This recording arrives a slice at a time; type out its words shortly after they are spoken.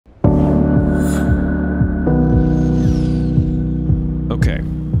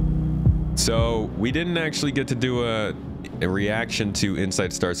we didn't actually get to do a reaction to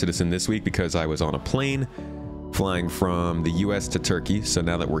Inside Star Citizen this week because I was on a plane flying from the US to Turkey. So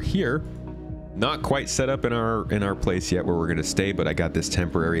now that we're here, not quite set up in our place yet where we're gonna stay, but I got this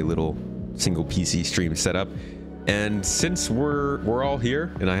temporary little single PC stream set up. And since we're all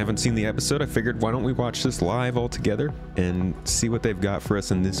here and I haven't seen the episode, I figured why don't we watch this live all together and see what they've got for us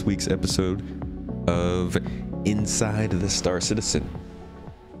in this week's episode of Inside the Star Citizen.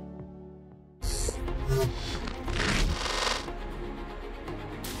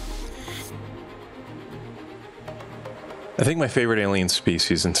 I think my favorite alien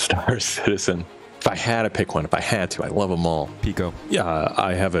species in Star Citizen, if I had to pick one, if I had to, I love them all. Pico. Yeah,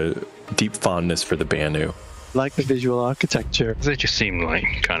 I have a deep fondness for the Banu. Like the visual architecture. They just seem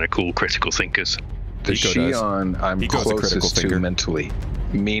like kind of cool critical thinkers. The Xi'an I'm closest to mentally,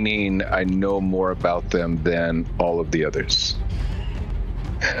 meaning I know more about them than all of the others.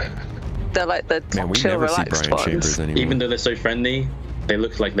 They're like the chill, relaxed ones. Even though they're so friendly, they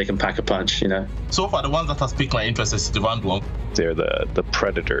look like they can pack a punch, you know? So far, the ones that have piqued my interest is the Vandal. They're the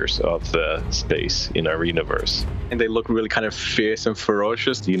predators of the space in our universe. And they look really kind of fierce and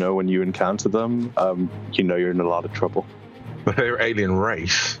ferocious. You know, when you encounter them, you know you're in a lot of trouble. My favorite alien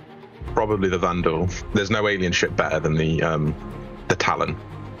race, probably the Vandal. There's no alien ship better than the Talon.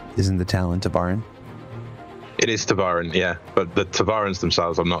 Isn't the Talon Tavaran? It is Tavaran, yeah. But the Tavarans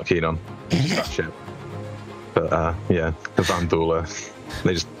themselves, I'm not keen on. That ship. But yeah, the Vandal,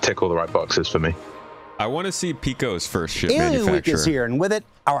 they just tick all the right boxes for me. I want to see Pico's first ship Alien manufacturer. Week is here, and with it,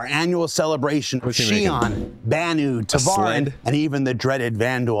 our annual celebration of Xi'an, Banu, Tavaran, and even the dreaded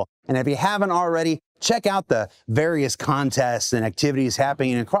Vandal. And if you haven't already, check out the various contests and activities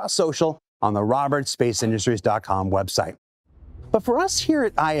happening across social on the robertspaceindustries.com website. But for us here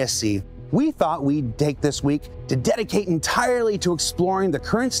at ISC, we thought we'd take this week to dedicate entirely to exploring the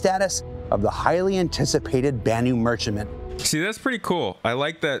current status of the highly anticipated Banu merchantman. See, that's pretty cool. I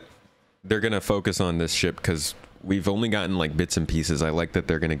like that they're going to focus on this ship because we've only gotten like bits and pieces. I like that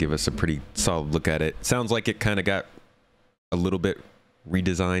they're going to give us a pretty solid look at it. Sounds like it kind of got a little bit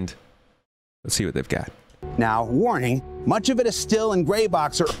redesigned. Let's see what they've got. Now, warning, much of it is still in gray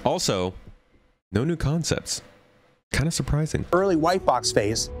box or also no new concepts. Kind of surprising. Early white box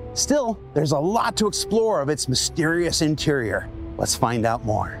phase. Still, there's a lot to explore of its mysterious interior. Let's find out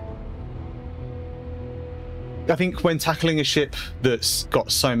more. I think when tackling a ship that's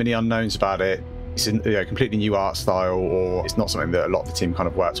got so many unknowns about it, it's a completely new art style, or it's not something that a lot of the team kind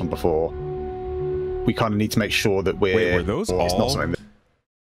of worked on before, we kind of need to make sure that we're... Wait, were those all... It's not something that...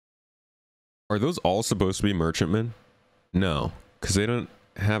 Are those all supposed to be merchantmen? No, because they don't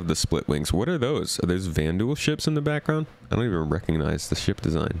have the split wings. What are those? Are those Vandal ships in the background? I don't even recognize the ship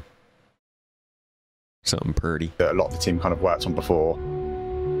design. Something pretty. That a lot of the team kind of worked on before.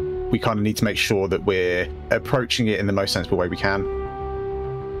 We kind of need to make sure that we're approaching it in the most sensible way we can.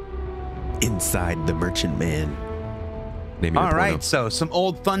 Inside the Merchantman. All right, so some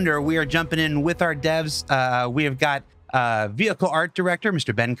old thunder. We are jumping in with our devs. We have got vehicle art director,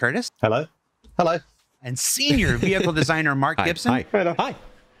 Mr. Ben Curtis. Hello. Hello. And senior vehicle designer, Mark Gibson. Hi. Hello. Hi.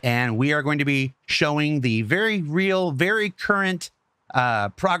 And we are going to be showing the very real, very current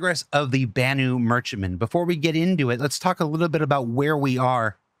progress of the Banu merchantman. Before we get into it, let's talk a little bit about where we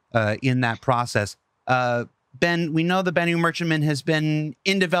are in that process. Ben, we know the Banu merchantman has been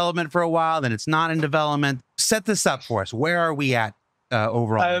in development for a while, then it's not in development. Set this up for us. Where are we at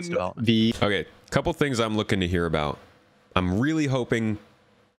overall in this development? Okay, couple things I'm looking to hear about. I'm really hoping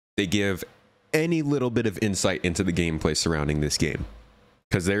they give any little bit of insight into the gameplay surrounding this game.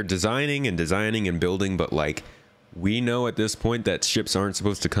 Because they're designing and building, but like, we know at this point that ships aren't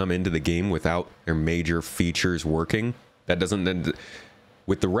supposed to come into the game without their major features working. That doesn't...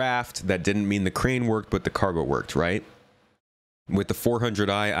 With the raft, that didn't mean the crane worked, but the cargo worked, right? With the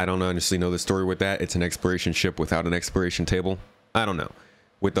 400i, I don't honestly know the story with that. It's an exploration ship without an exploration table. I don't know.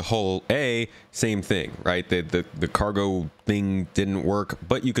 With the hull A, same thing, right? The cargo thing didn't work,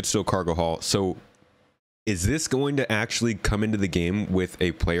 but you could still cargo haul. So is this going to actually come into the game with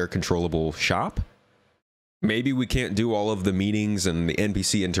a player controllable shop? Maybe we can't do all of the meetings and the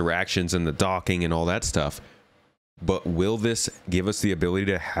NPC interactions and the docking and all that stuff. But will this give us the ability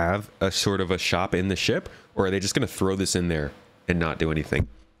to have a sort of a shop in the ship? Or are they just going to throw this in there and not do anything?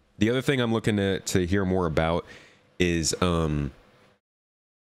 The other thing I'm looking to hear more about is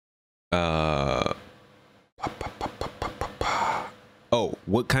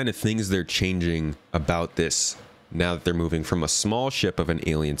what kind of things they're changing about this now that they're moving from a small ship of an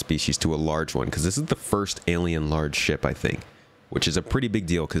alien species to a large one. Because this is the first alien large ship, I think, which is a pretty big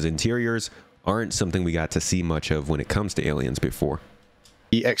deal because interiors aren't something we got to see much of when it comes to aliens before.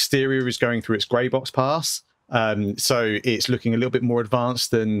 The exterior is going through its grey box pass. So it's looking a little bit more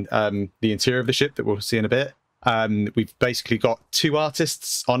advanced than the interior of the ship that we'll see in a bit. We've basically got 2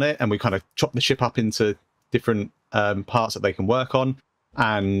 artists on it, and we kind of chop the ship up into different parts that they can work on.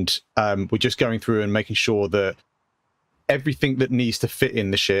 And we're just going through and making sure that everything that needs to fit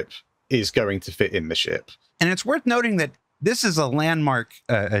in the ship is going to fit in the ship. And it's worth noting that this is a landmark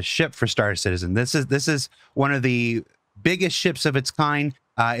ship for Star Citizen. This is one of the biggest ships of its kind.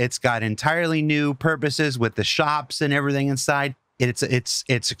 It's got entirely new purposes with the shops and everything inside.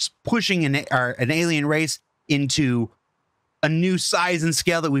 It's pushing an alien race into a new size and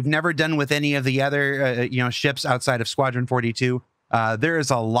scale that we've never done with any of the other ships outside of Squadron 42. There is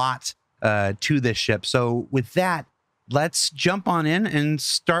a lot to this ship. So with that, let's jump on in and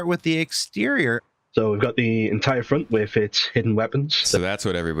start with the exterior. So we've got the entire front with its hidden weapons. So that's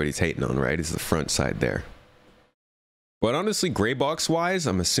what everybody's hating on, right? Is the front side there. But honestly, gray box wise,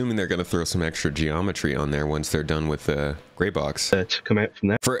 I'm assuming they're going to throw some extra geometry on there once they're done with the gray box. To come out from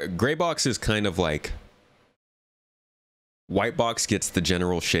there. For gray box is kind of like white box gets the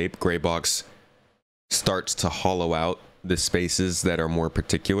general shape. Gray box starts to hollow out the spaces that are more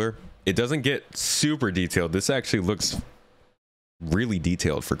particular. It doesn't get super detailed. This actually looks really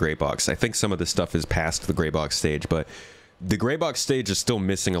detailed for gray box. I think some of the stuff is past the gray box stage, but the gray box stage is still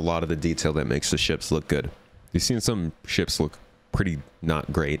missing a lot of the detail that makes the ships look good. You've seen some ships look pretty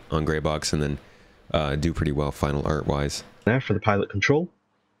not great on gray box and then do pretty well final art wise. There for the pilot control,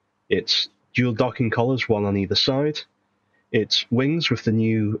 it's dual docking collars, one on either side. It's wings with the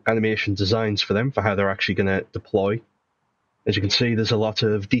new animation designs for them for how they're actually going to deploy. As you can see, there's a lot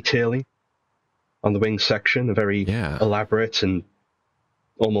of detailing on the wings section, a very elaborate and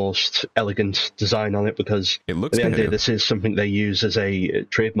almost elegant design on it, because it looks at the end of the day, this is something they use as a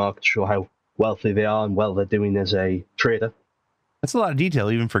trademark to show how wealthy they are and well they're doing as a trader. That's a lot of detail,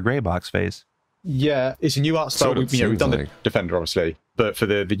 even for gray box phase. Yeah, it's a new art style. We've done the Defender, obviously, but for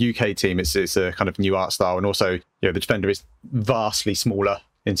the UK team, it's a kind of new art style, and also the Defender is vastly smaller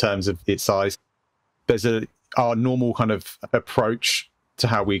in terms of its size. There's our normal kind of approach to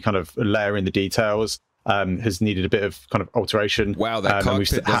how we kind of layer in the details has needed a bit of kind of alteration. Wow, that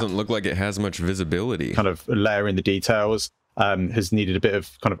cockpit doesn't look like it has much visibility. Kind of layer in the details has needed a bit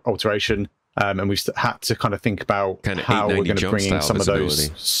of kind of alteration. And we've had to kind of think about how we're going to bring in some of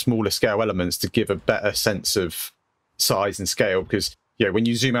those smaller scale elements to give a better sense of size and scale. Because when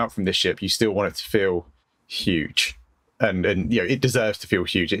you zoom out from this ship, you still want it to feel huge, and it deserves to feel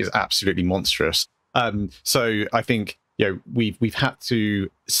huge. It is absolutely monstrous. So I think we've had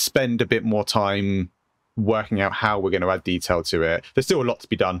to spend a bit more time working out how we're going to add detail to it. There's still a lot to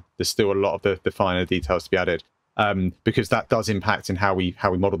be done. There's still a lot of the finer details to be added. Because that does impact in how we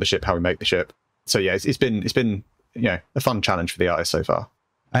model the ship, how we make the ship. So yeah, it's been a fun challenge for the artist so far.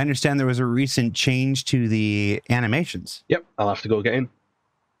 I understand there was a recent change to the animations. Yep, I'll have to go get in.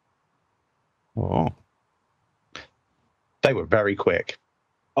 Oh, they were very quick.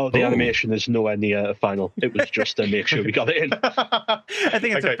 Oh, the animation is nowhere near final. It was just to make sure we got it in. I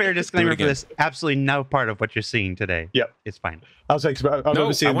think it's a fair disclaimer for this. Absolutely no part of what you're seeing today. Yep, it's fine. I was like, I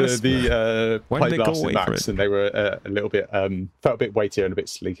remember seeing the plate glass in Max, and they were a little bit felt a bit weightier and a bit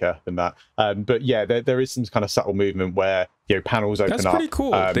sleeker than that. But yeah, there is some kind of subtle movement where panels open up. That's pretty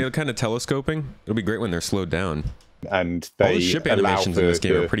cool. They're kind of telescoping. It'll be great when they're slowed down. And they all the ship animations in this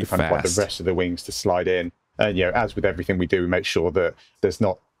game are pretty fast. Like the rest of the wings to slide in. And as with everything we do, we make sure that there's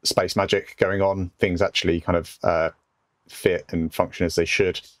not space magic going on. Things actually kind of fit and function as they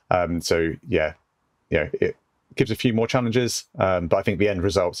should. So yeah, it gives a few more challenges, but I think the end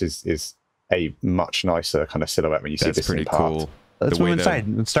result is a much nicer kind of silhouette when you see this. That's pretty cool. Let's move inside.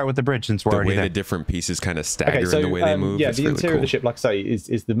 Let's start with the bridge since we're already there. The way the different pieces kind of stagger in the way they move. Yeah, the interior of the ship, like I say,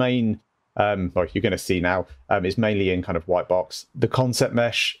 is the main. Like you're going to see now, is mainly in kind of white box. The concept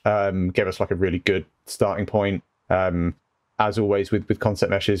mesh gave us like a really good starting point. As always with concept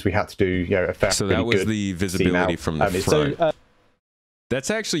meshes, we had to do a fair. So that was the visibility from the front.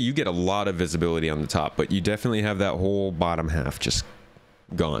 That's actually, you get a lot of visibility on the top, but you definitely have that whole bottom half just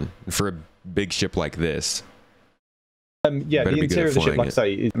gone for a big ship like this. Yeah, the interior of the ship, like I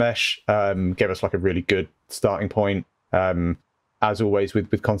say, is mesh. Gave us like a really good starting point. As always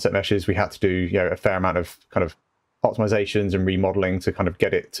with concept meshes, we had to do a fair amount of kind of optimizations and remodeling to kind of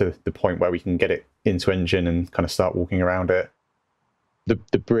get it to the point where we can get it into engine and kind of start walking around it.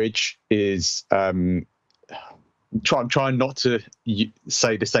 The bridge is trying not to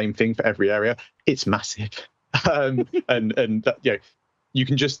say the same thing for every area. It's massive, and you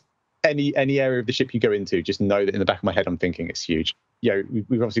can just any area of the ship you go into, just know that in the back of my head, I'm thinking it's huge. We've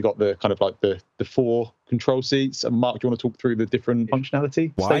obviously got the kind of like the 4 control seats. And Mark, do you want to talk through the different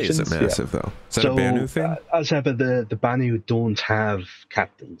functionality? Why stations? is it massive though? Is that a Banu thing? As ever, the Banu don't have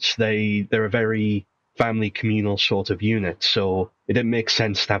captains. They're a very family communal sort of unit, so it didn't make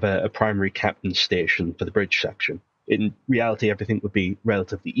sense to have a primary captain station for the bridge section. In reality, everything would be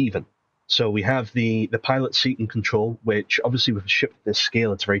relatively even. So we have the pilot seat and control, which obviously with a ship of this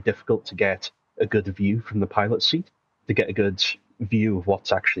scale, it's very difficult to get a good view from the pilot seat, to get a good view of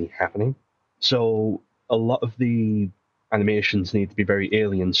what's actually happening. So a lot of the animations need to be very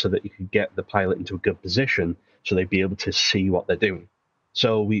alien so that you could get the pilot into a good position so they'd be able to see what they're doing.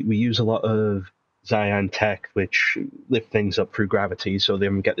 So we use a lot of Xi'an tech, which lift things up through gravity, so they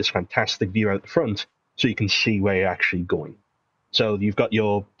get this fantastic view out the front so you can see where you're actually going. So you've got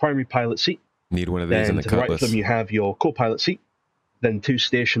your primary pilot seat. Need one of these in the to the right of Cutlass. them you have your co-pilot seat. Then 2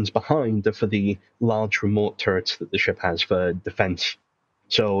 stations behind are for the large remote turrets that the ship has for defense.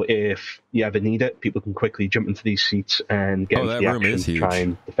 So if you ever need it, people can quickly jump into these seats and get into the action to try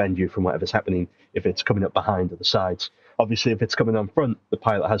and defend you from whatever's happening if it's coming up behind or the sides. Obviously, if it's coming on front, the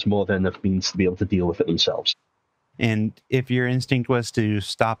pilot has more than enough means to be able to deal with it themselves. And if your instinct was to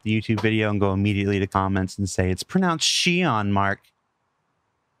stop the YouTube video and go immediately to comments and say, it's pronounced Xi'an, Mark,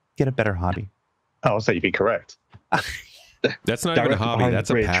 get a better hobby. I'll say you'd be correct. That's not even a hobby, that's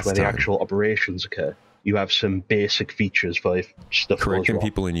a pastime. Where the actual operations occur, you have some basic features for if stuff Correcting goes wrong.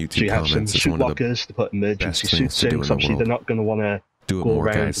 people in YouTube so you have some comments is suit one of the lockers to put emergency best things suits to do in. in So the obviously world. they're not going to want to Do it go more,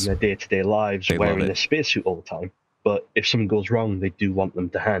 around guys. in their day-to-day lives They wearing love a it. spacesuit all the time. But if something goes wrong, they do want them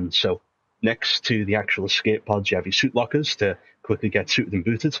to hand. So next to the actual escape pods, you have your suit lockers to quickly get suited and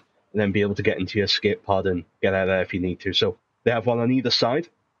booted, and then be able to get into your escape pod and get out of there if you need to. So they have one on either side,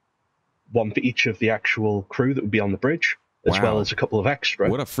 one for each of the actual crew that would be on the bridge, as Wow. well as a couple of extra.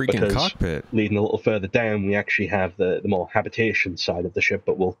 What a freaking because cockpit. Leading a little further down, we actually have the more habitation side of the ship,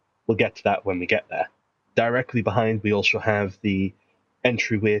 but we'll get to that when we get there. Directly behind, we also have the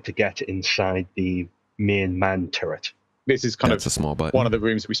entryway to get inside the main man turret. This is kind That's a small button. one of the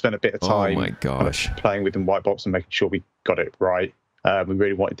rooms that we spent a bit of time Oh my gosh. kind of playing with in white box and making sure we got it right. We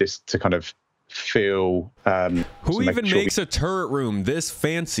really wanted this to kind of feel... Who even makes a turret room this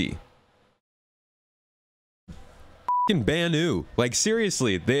fancy? F***ing Banu. Like,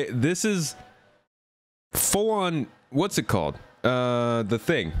 seriously, this is full on... What's it called? The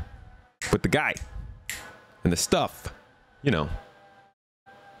thing. With the guy. And the stuff. You know.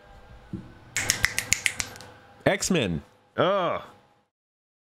 X-Men.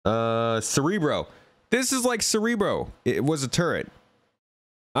 Cerebro. This is like Cerebro. It was a turret.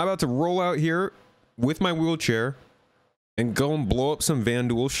 I'm about to roll out here with my wheelchair and go and blow up some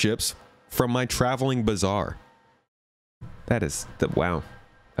Vanduul ships from my traveling bazaar. That is wow.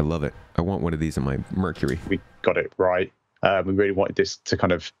 I love it. I want one of these in my Mercury. We got it right. We really wanted this to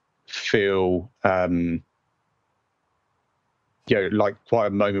kind of feel, like quite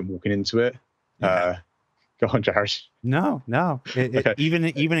a moment walking into it. Yeah. Go on, Jared. No. Okay. Even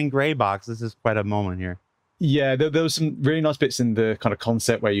in gray box, this is quite a moment here. Yeah, there was some really nice bits in the kind of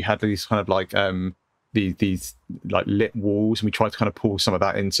concept where you had these kind of like these like lit walls, and we tried to kind of pull some of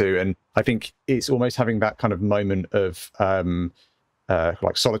that into, and I think it's almost having that kind of moment of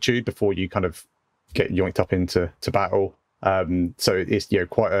like solitude before you kind of get yoinked up into battle. So it's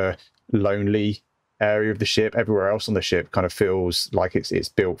quite a lonely area of the ship. Everywhere else on the ship kind of feels like it's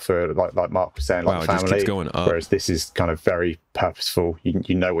built for like Mark was saying, like Wow, it family. just keeps going up. Whereas this is kind of very purposeful.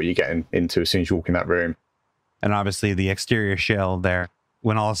 You know what you're getting into as soon as you walk in that room. And obviously the exterior shell there,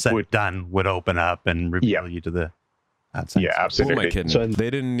 when all said and done, would open up and reveal you to the outside. Yeah, Who absolutely. am I kidding? They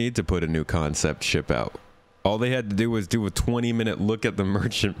didn't need to put a new concept ship out. All they had to do was do a 20-minute look at the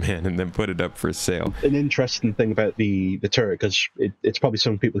Merchantman and then put it up for sale. An interesting thing about the turret, because it's probably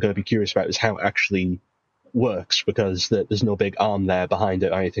something people are going to be curious about, is how it actually works, because there's no big arm there behind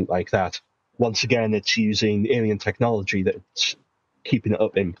it or anything like that. Once again, it's using alien technology that's keeping it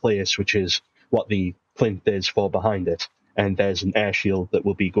up in place, which is what the plinth is for behind it. And there's an air shield that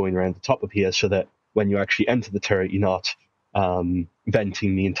will be going around the top of here so that when you actually enter the turret, you're not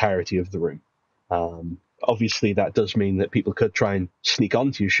venting the entirety of the room. Obviously, that does mean that people could try and sneak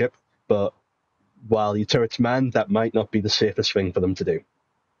onto your ship, but while your turret's manned, that might not be the safest thing for them to do.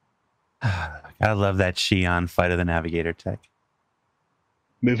 I love that Xi'an Fight of the Navigator tech.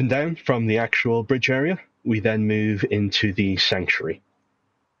 Moving down from the actual bridge area, we then move into the Sanctuary.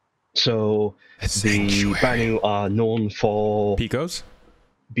 So the Banu are known for Picos?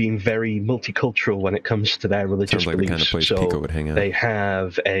 Being very multicultural when it comes to their religious Sounds like beliefs. the kind of place so Pico would hang out. They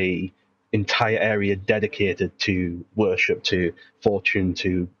have a entire area dedicated to worship, to fortune,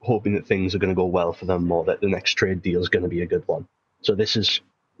 to hoping that things are going to go well for them or that the next trade deal is going to be a good one. So this is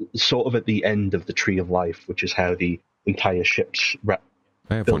sort of at the end of the Tree of Life, which is how the entire ship's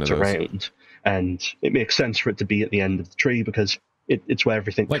built around. And it makes sense for it to be at the end of the tree because it's where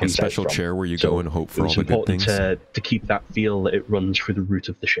everything like comes a special out from. chair where you go and hope for all the good things. It's important to keep that feel that it runs through the root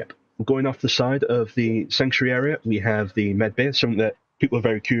of the ship. Going off the side of the sanctuary area, we have the med bay, something that people are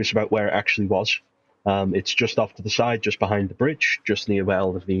very curious about where it actually was. It's just off to the side, just behind the bridge, just near where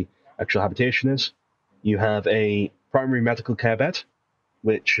all of the actual habitation is. You have a primary medical care bed,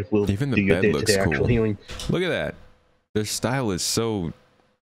 which will do your day-to-day actual healing. Look at that. Their style is so...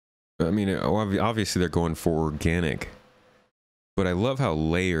 I mean, obviously they're going for organic, but I love how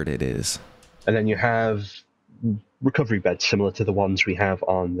layered it is. And then you have recovery beds similar to the ones we have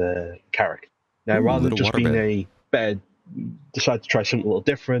on the Carrack. Now, rather than just being a bed, decided to try something a little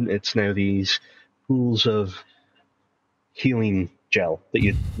different. It's now these pools of healing gel that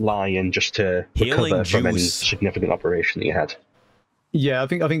you lie in just to recover from any significant operation that you had. Yeah, I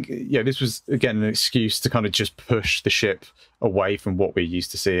think this was again an excuse to kind of just push the ship away from what we're used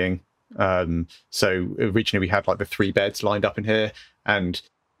to seeing. So originally we had like the 3 beds lined up in here, and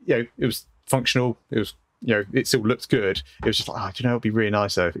it was functional. It was it still looked good. It was just like, it'd be really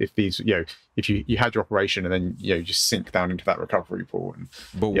nice if these if you had your operation and then you just sink down into that recovery pool. And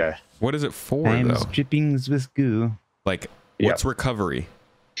but what is it for I'm though? drippings with goo. Like what's recovery?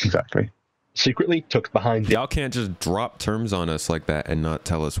 Exactly. Secretly tucked behind y'all can't just drop terms on us like that and not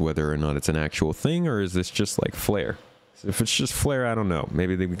tell us whether or not it's an actual thing, or is this just like flair? If it's just flair, I don't know.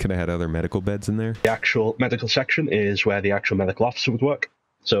 Maybe we could have had other medical beds in there. The actual medical section is where the actual medical officer would work.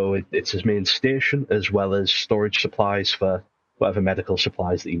 So it's his main station, as well as storage supplies for whatever medical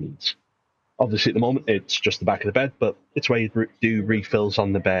supplies that he needs. Obviously, at the moment, it's just the back of the bed, but it's where you do refills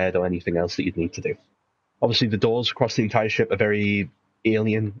on the bed or anything else that you'd need to do. Obviously, the doors across the entire ship are very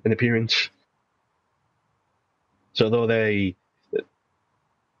alien in appearance. So though they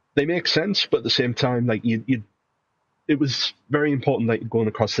make sense, but at the same time, like it was very important that you're going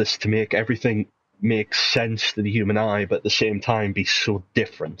across this to make everything make sense to the human eye, but at the same time be so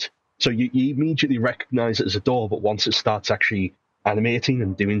different. So you immediately recognize it as a door, but once it starts actually animating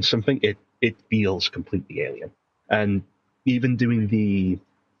and doing something, it feels completely alien. And even doing the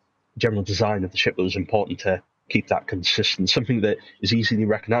general design of the ship, it was important to keep that consistent, something that is easily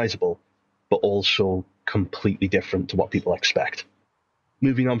recognizable, but also completely different to what people expect.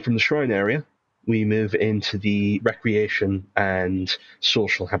 Moving on from the shrine area, we move into the recreation and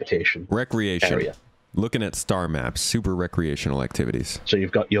social habitation area. Looking at star maps, super recreational activities. So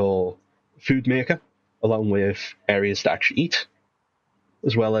you've got your food maker, along with areas to actually eat,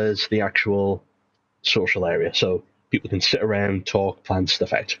 as well as the actual social area. So people can sit around, talk, plan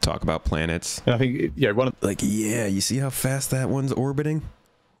stuff out. Talk about planets. And I think, you see how fast that one's orbiting?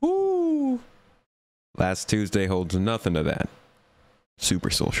 Woo! Last Tuesday holds nothing to that.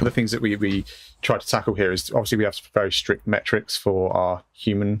 Super social. The things that we try to tackle here is obviously we have very strict metrics for our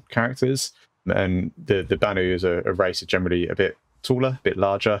human characters, and the Banu as a race are generally a bit taller, a bit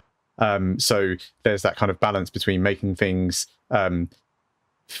larger. So there's that kind of balance between making things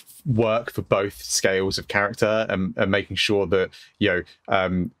work for both scales of character and making sure that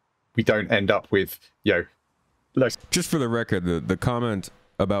we don't end up with Just for the record, the comment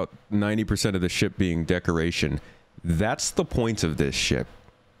about 90% of the ship being decoration. That's the point of this ship.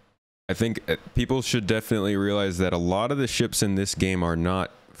 I think people should definitely realize that a lot of the ships in this game are not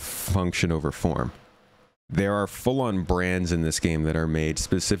function over form. There are full-on brands in this game that are made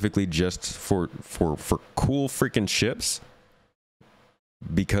specifically just for cool freaking ships,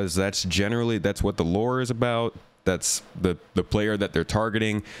 because that's what the lore is about. That's the player that they're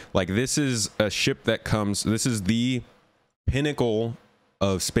targeting. Like, this is a ship that this is the pinnacle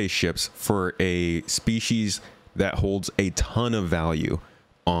of spaceships for a species that holds a ton of value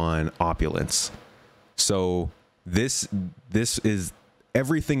on opulence. So this is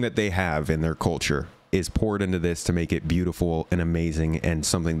everything that they have in their culture is poured into this to make it beautiful and amazing and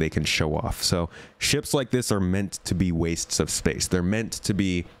something they can show off. So ships like this are meant to be wastes of space. They're meant to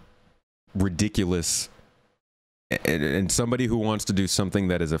be ridiculous. And somebody who wants to do something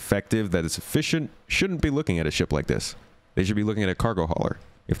that is effective, that is efficient, shouldn't be looking at a ship like this. They should be looking at a cargo hauler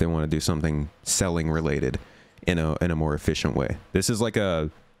if they want to do something selling related in a more efficient way. This is like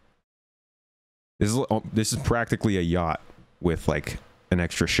this is practically a yacht with like an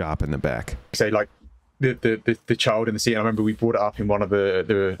extra shop in the back. Say like the child in the seat. I remember we brought it up in one of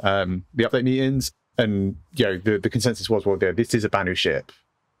the update meetings, and the consensus was, well, this is a Banu ship,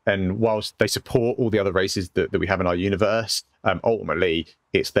 and whilst they support all the other races that we have in our universe, ultimately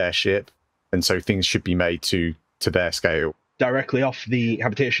it's their ship. and so things should be made to their scale. Directly off the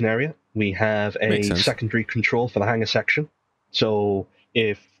habitation area, we have a secondary control for the hangar section. So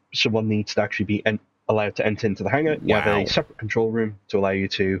if someone needs to actually be allowed to enter into the hangar, you have a separate control room to allow you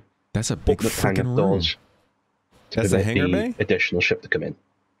to That's a big open up the hangar room. doors to That's a hangar bay? additional ship to come in.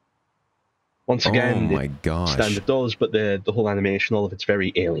 Once again, standard doors, but the whole animation, all of it's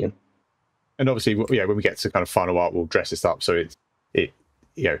very alien. And obviously, yeah, when we get to kind of final art, we'll dress this up so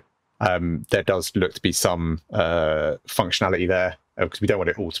there does look to be some functionality there, because we don't want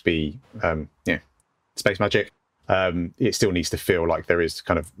it all to be space magic. It still needs to feel like there is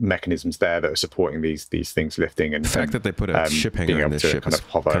kind of mechanisms there that are supporting these things lifting, and the fact that they put a ship hangar in this ship is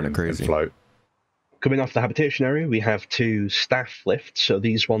kind of crazy. And float. Coming off the habitation area, we have 2 staff lifts. So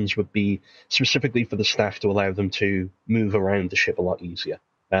these ones would be specifically for the staff to allow them to move around the ship a lot easier.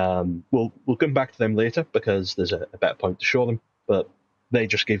 We'll come back to them later because there's a better point to show them, but they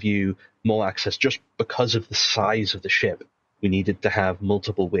just give you more access just because of the size of the ship. We needed to have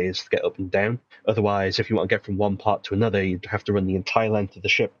multiple ways to get up and down. Otherwise, if you want to get from one part to another, you'd have to run the entire length of the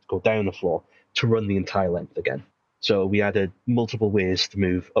ship, go down the floor to run the entire length again. So we added multiple ways to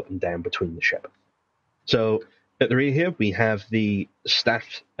move up and down between the ship. So at the rear here, we have the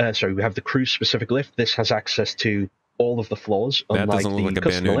we have the crew specific lift. This has access to all of the floors. That doesn't look like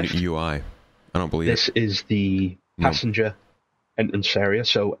a Banu UI. I don't believe this is the passenger entrance area.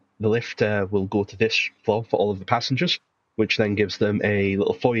 So the lift will go to this floor for all of the passengers, which then gives them a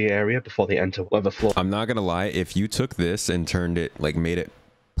little foyer area before they enter whatever floor. I'm not going to lie. If you took this and turned it, like made it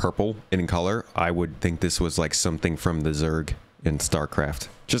purple in color, I would think this was like something from the Zerg in StarCraft.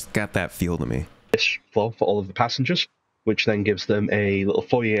 Just got that feel to me. This floor for all of the passengers, which then gives them a little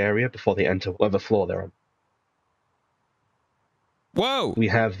foyer area before they enter whatever floor they're on. Whoa! We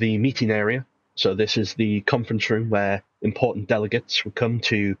have the meeting area. So this is the conference room where important delegates would come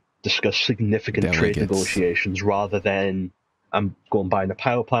to discuss significant trade negotiations rather than I'm going to buy a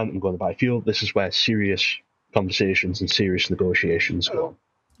power plant, I'm going to buy fuel. This is where serious conversations and serious negotiations go.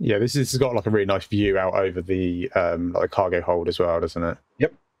 Yeah, this has got like a really nice view out over the like cargo hold as well, doesn't it?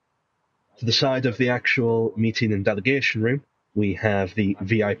 Yep. To the side of the actual meeting and delegation room, we have the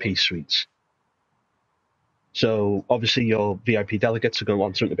VIP suites. So obviously your VIP delegates are going to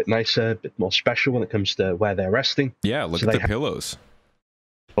want something a bit nicer, a bit more special when it comes to where they're resting. Yeah, look at the pillows.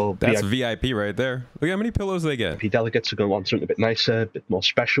 That's VIP right there. Look how many pillows they get. VIP delegates are going to want something a bit nicer, a bit more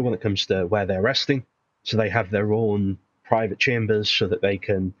special when it comes to where they're resting. So they have their own private chambers so that they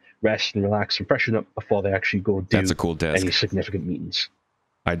can rest and relax and freshen up before they actually go do a cool desk. Any significant meetings.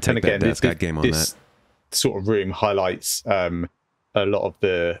 I'd take that desk. I'd game on that. Sort of room highlights a lot of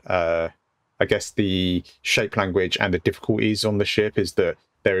the, I guess, the shape language and the difficulties on the ship is that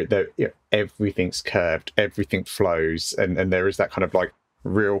everything's curved, everything flows, and there is that kind of like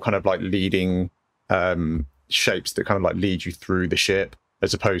real kind of like leading shapes that kind of like lead you through the ship,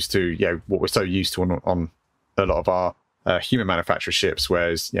 as opposed to what we're so used to on a lot of our human manufactured ships,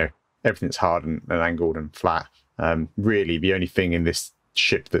 whereas everything's hard and angled and flat. Really, the only thing in this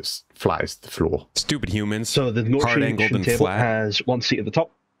ship that's flat is the floor. Stupid humans. So the negotiation table has one seat at the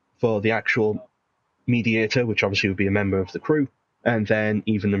top for the actual mediator, which obviously would be a member of the crew, and then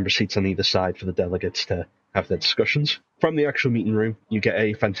even number seats on either side for the delegates to have their discussions. From the actual meeting room, you get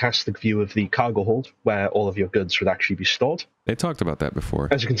a fantastic view of the cargo hold, where all of your goods would actually be stored. They talked about that before.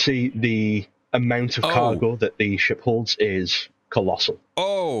 As you can see, the amount of cargo that the ship holds is colossal.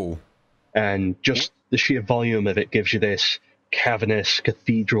 Oh! And just the sheer volume of it gives you this cavernous,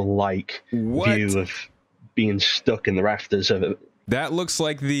 cathedral-like view of being stuck in the rafters of it. That looks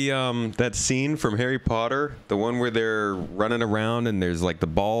like the that scene from Harry Potter, the one where they're running around and there's like the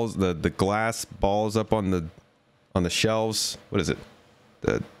balls, the glass balls up on the shelves. What is it?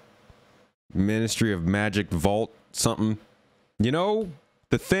 The Ministry of Magic Vault something. You know,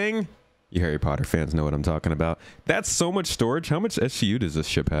 the thing? You Harry Potter fans know what I'm talking about. That's so much storage. How much SCU does this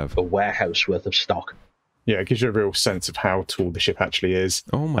ship have? A warehouse worth of stock. Yeah, it gives you a real sense of how tall the ship actually is.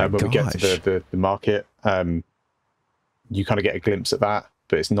 Oh my gosh. When we get to the market, you kind of get a glimpse at that,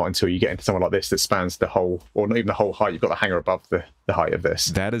 but it's not until you get into somewhere like this that spans the whole, or not even the whole height. You've got the hangar above the height of this.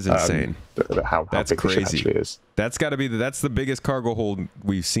 That is insane. How that's big crazy. The ship actually is. That's got to be that's the biggest cargo hold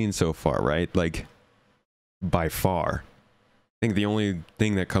we've seen so far, right? Like by far. I think the only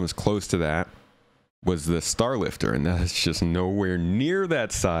thing that comes close to that was the Starlifter, and that's just nowhere near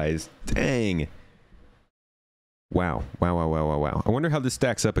that size. Dang. Wow. I wonder how this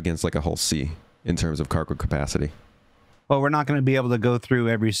stacks up against like a Hull C in terms of cargo capacity. Well, we're not going to be able to go through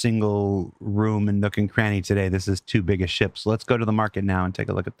every single room and nook and cranny today. This is too big a ship. So let's go to the market now and take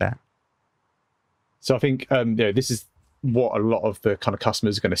a look at that. So I think this is what a lot of the kind of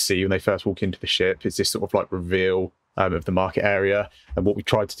customers are going to see when they first walk into the ship is this sort of like reveal of the market area. And what we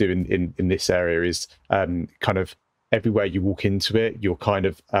tried to do in this area is kind of everywhere you walk into it, you're kind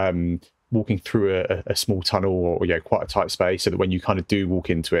of walking through a small tunnel or quite a tight space, so that when you kind of do walk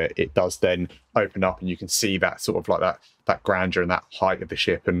into it, it does then open up and you can see that sort of like that grandeur and that height of the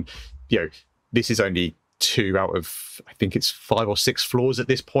ship. And this is only 2 out of, I think it's 5 or 6 floors at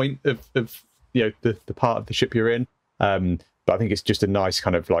this point of the part of the ship you're in. But I think it's just a nice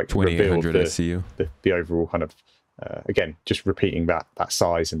kind of like reveal of the overall kind of again, just repeating that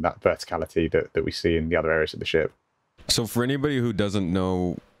size and that verticality that we see in the other areas of the ship. So for anybody who doesn't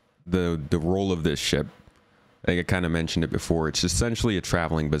know the role of this ship, I think I kind of mentioned it before, it's essentially a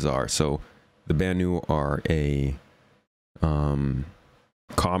traveling bazaar. So the Banu are a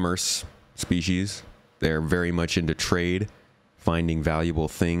commerce species. They're very much into trade, finding valuable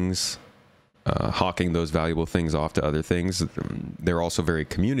things, hawking those valuable things off to other things. They're also very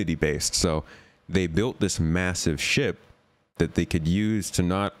community based. So they built this massive ship that they could use to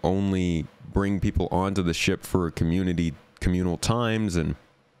not only bring people onto the ship for communal times and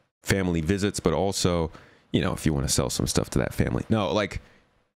family visits, but also, if you want to sell some stuff to that family. No, like,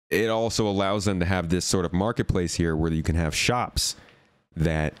 it also allows them to have this sort of marketplace here where you can have shops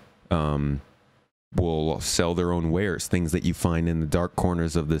that will sell their own wares, things that you find in the dark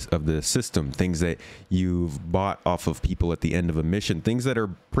corners of the system, things that you've bought off of people at the end of a mission, things that are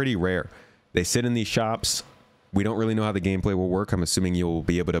pretty rare. They sit in these shops. We don't really know how the gameplay will work. I'm assuming you'll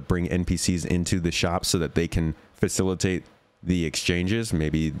be able to bring NPCs into the shop so that they can facilitate the exchanges.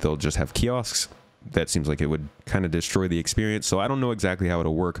 Maybe they'll just have kiosks. That seems like it would kind of destroy the experience. So I don't know exactly how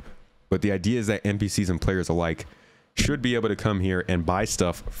it'll work, but the idea is that NPCs and players alike should be able to come here and buy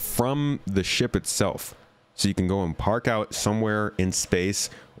stuff from the ship itself. So you can go and park out somewhere in space,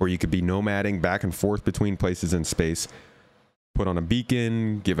 or you could be nomading back and forth between places in space, put on a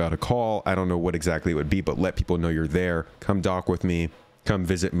beacon, give out a call. I don't know what exactly it would be, but let people know you're there. Come dock with me, come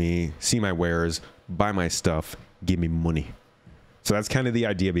visit me, see my wares, buy my stuff, give me money. So that's kind of the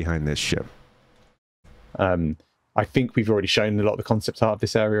idea behind this ship. I think we've already shown a lot of the concept art of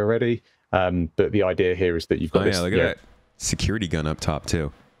this area already, but the idea here is that you've got this... look at that security gun up top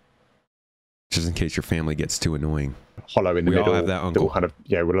too, just in case your family gets too annoying. Hollow in the middle. We all have that uncle. That will kind of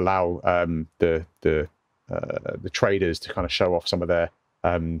will allow the traders to kind of show off some of their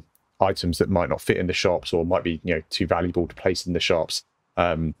items that might not fit in the shops or might be too valuable to place in the shops.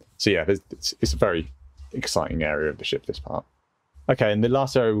 So yeah, it's a very exciting area of the ship, this part. Okay, and the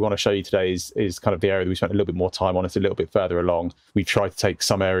last area we want to show you today is kind of the area that we spent a little bit more time on. It's a little bit further along. We tried to take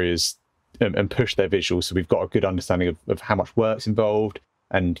some areas and push their visuals, so we've got a good understanding of how much work's involved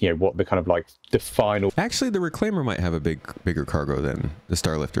and what the kind of like the final... Actually, the Reclaimer might have a bigger cargo than the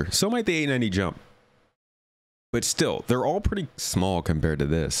Starlifter. So might the 890 Jump. But still, they're all pretty small compared to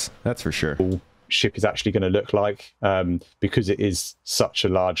this. That's for sure. Ship is actually going to look like, because it is such a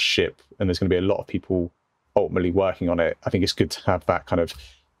large ship and there's going to be a lot of people ultimately working on it. I think it's good to have that kind of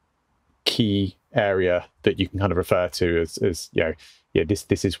key area that you can kind of refer to as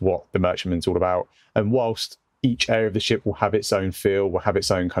this is what the merchantman's all about. And whilst each area of the ship will have its own feel, will have its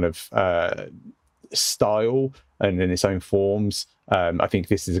own kind of style and in its own forms, I think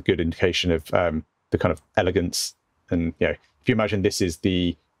this is a good indication of the kind of elegance. And if you imagine this is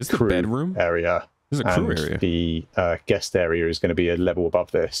the crew bedroom area, this is a crew area. The guest area is going to be a level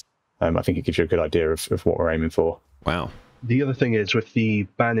above this. I think it gives you a good idea of what we're aiming for. Wow. The other thing is with the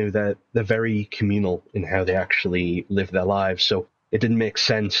Banu, they're very communal in how they actually live their lives. So it didn't make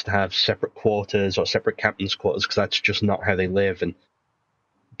sense to have separate quarters or separate captain's quarters, because that's just not how they live. And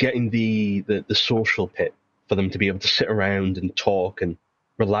getting the social pit for them to be able to sit around and talk and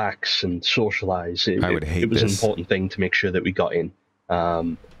relax and socialize, it was an important thing to make sure that we got in.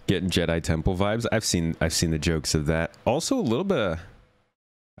 Getting Jedi Temple vibes. I've seen the jokes of that. Also a little bit of,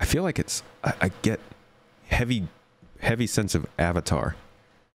 I feel like I get heavy sense of Avatar.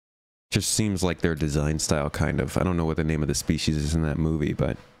 Just seems like their design style, kind of. I don't know what the name of the species is in that movie,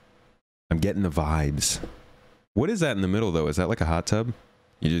 but I'm getting the vibes. What is that in the middle, though? Is that like a hot tub?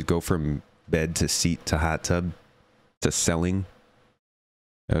 You just go from bed to seat to hot tub to selling?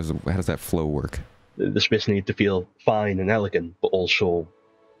 How does that flow work? The space needs to feel fine and elegant, but also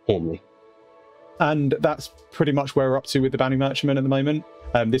homely. And that's pretty much where we're up to with the Banu Merchantman at the moment.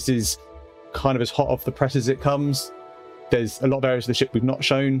 This is kind of as hot off the press as it comes. There's a lot of areas of the ship we've not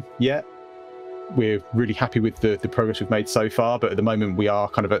shown yet. We're really happy with the progress we've made so far, but at the moment we are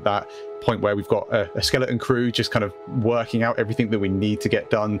kind of at that point where we've got a skeleton crew just kind of working out everything that we need to get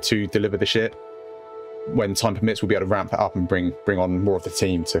done to deliver the ship. When time permits, we'll be able to ramp that up and bring on more of the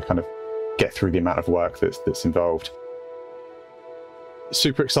team to kind of get through the amount of work that's involved.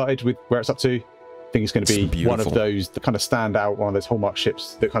 super excited with where it's up to. I think it's going to be one of those that kind of stand out, one of those hallmark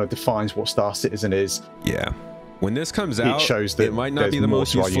ships that kind of defines what Star Citizen is. Yeah. When this comes out, it shows that it might not be the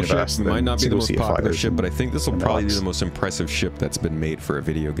most useful ship, it might not be the most popular ship, but I think this will probably be the most impressive ship that's been made for a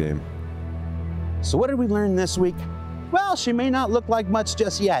video game. So what did we learn this week? Well, she may not look like much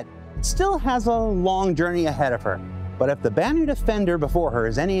just yet. It still has a long journey ahead of her. But if the Banu Defender before her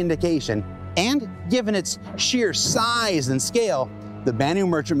is any indication, and given its sheer size and scale, the Banu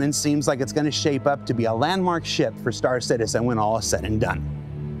Merchantman seems like it's going to shape up to be a landmark ship for Star Citizen when all is said and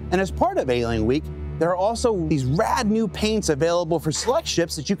done. And as part of Alien Week, there are also these rad new paints available for select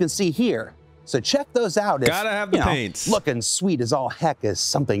ships that you can see here. So check those out. Gotta have the paints. Looking sweet as all heck is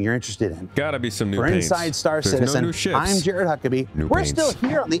something you're interested in. Gotta be some new paints. For Inside Star Citizen, I'm Jared Huckabee. We're still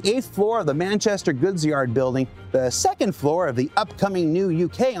here on the 8th floor of the Manchester Goods Yard building, the 2nd floor of the upcoming new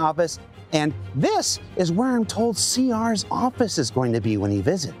UK office, and this is where I'm told CR's office is going to be when he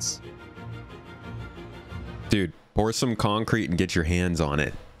visits. Dude, pour some concrete and get your hands on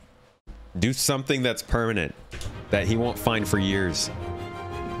it. Do something that's permanent, that he won't find for years.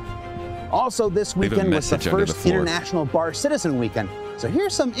 Also this weekend was the first International Bar Citizen Weekend. So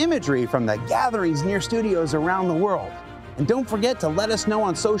here's some imagery from the gatherings near studios around the world. And don't forget to let us know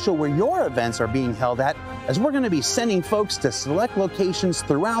on social where your events are being held at, as we're going to be sending folks to select locations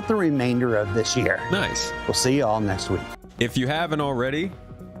throughout the remainder of this year. Nice. We'll see you all next week. If you haven't already,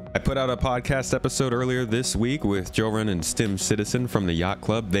 I put out a podcast episode earlier this week with Joran and Stim Citizen from the Yacht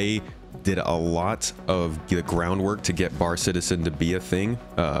Club. They did a lot of the groundwork to get Bar Citizen to be a thing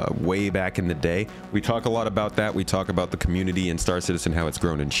way back in the day. We talk a lot about that. We talk about the community and Star Citizen, how it's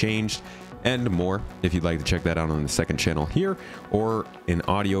grown and changed, and more. If you'd like to check that out on the second channel here or in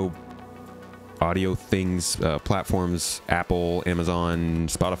audio things, platforms, Apple, Amazon,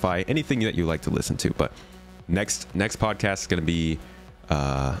 Spotify, anything that you like to listen to. But next podcast is going to be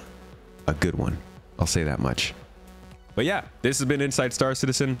a good one. I'll say that much. But yeah, this has been Inside Star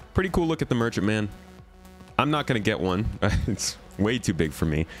Citizen. Pretty cool look at the Merchantman. I'm not going to get one. It's way too big for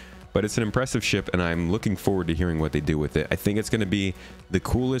me. But it's an impressive ship, and I'm looking forward to hearing what they do with it. I think it's going to be the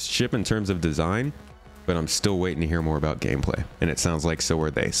coolest ship in terms of design, but I'm still waiting to hear more about gameplay. And it sounds like so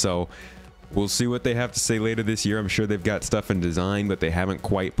are they. So we'll see what they have to say later this year. I'm sure they've got stuff in design, but they haven't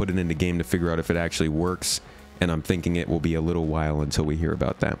quite put it into game to figure out if it actually works. And I'm thinking it will be a little while until we hear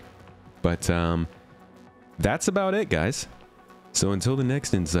about that. But that's about it, guys. So until the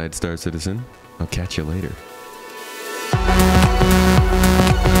next Inside Star Citizen, I'll catch you later.